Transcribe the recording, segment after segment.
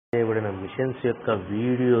చేయబడిన మిషన్స్ యొక్క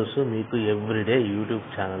వీడియోస్ మీకు ఎవ్రీడే యూట్యూబ్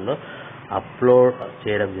ఛానల్లో అప్లోడ్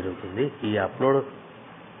చేయడం జరుగుతుంది. ఈ అప్లోడ్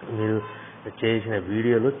మీరు చేసిన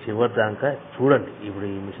వీడియోలు చివరిదాకా చూడండి. ఇప్పుడు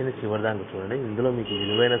ఈ మిషన్ చివరిదాకా చూడండి. ఇందులో మీకు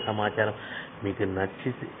విలువైన సమాచారం మీకు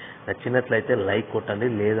నచ్చినట్లయితే లైక్ కొట్టండి,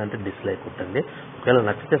 లేదంటే డిస్లైక్ కొట్టండి. ఒకవేళ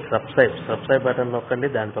నచ్చితే సబ్స్క్రైబ్ బటన్ నొక్కండి.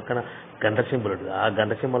 దాని పక్కన గంట సింబల్ ఉంటుంది. ఆ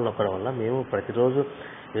గంట సింబల్ నొక్కడం వల్ల మేము ప్రతిరోజు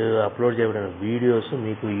అప్లోడ్ చేయబడిన వీడియోస్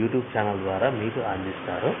మీకు యూట్యూబ్ ఛానల్ ద్వారా మీకు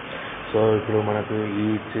అందిస్తారు. సో ఇప్పుడు మనకు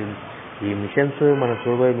ఈ మిషన్స్ మనం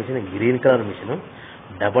చూడబోయే machine green colour machine,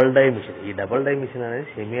 double die machine. ఈ డబల్ డై మిషన్ అనేది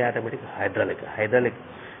సెమీ ఆటోమేటిక్ హైడ్రాలిక్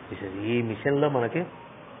మిషన్. ఈ మిషన్లో మనకి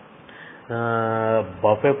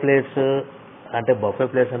బఫే ప్లేట్స్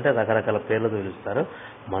అంటే రకరకాల పేర్లతో పిలుస్తారు.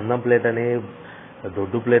 మందం ప్లేట్ అని,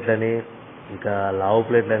 దొడ్డు ప్లేట్ అని, ఇంకా లావు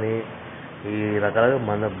ప్లేట్ అని, ఈ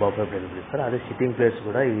రకాలుగా బఫే ప్లేట్లు పిలుస్తారు. అదే సిట్టింగ్ ప్లేట్స్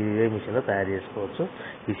కూడా ఇదే మిషన్లో తయారు చేసుకోవచ్చు.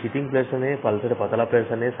 ఈ సిట్టింగ్ ప్లేట్స్ అని పతలా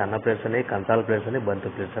ప్లేట్స్ అని, సన్న ప్లేట్స్ అని, కంచాల ప్లేట్స్ అని,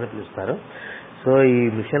 బంతి ప్లేట్స్ అని పిలుస్తారు. సో ఈ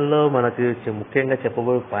మిషన్లో మనకి ముఖ్యంగా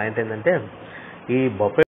చెప్పబోయే పాయింట్ ఏంటంటే ఈ బఫే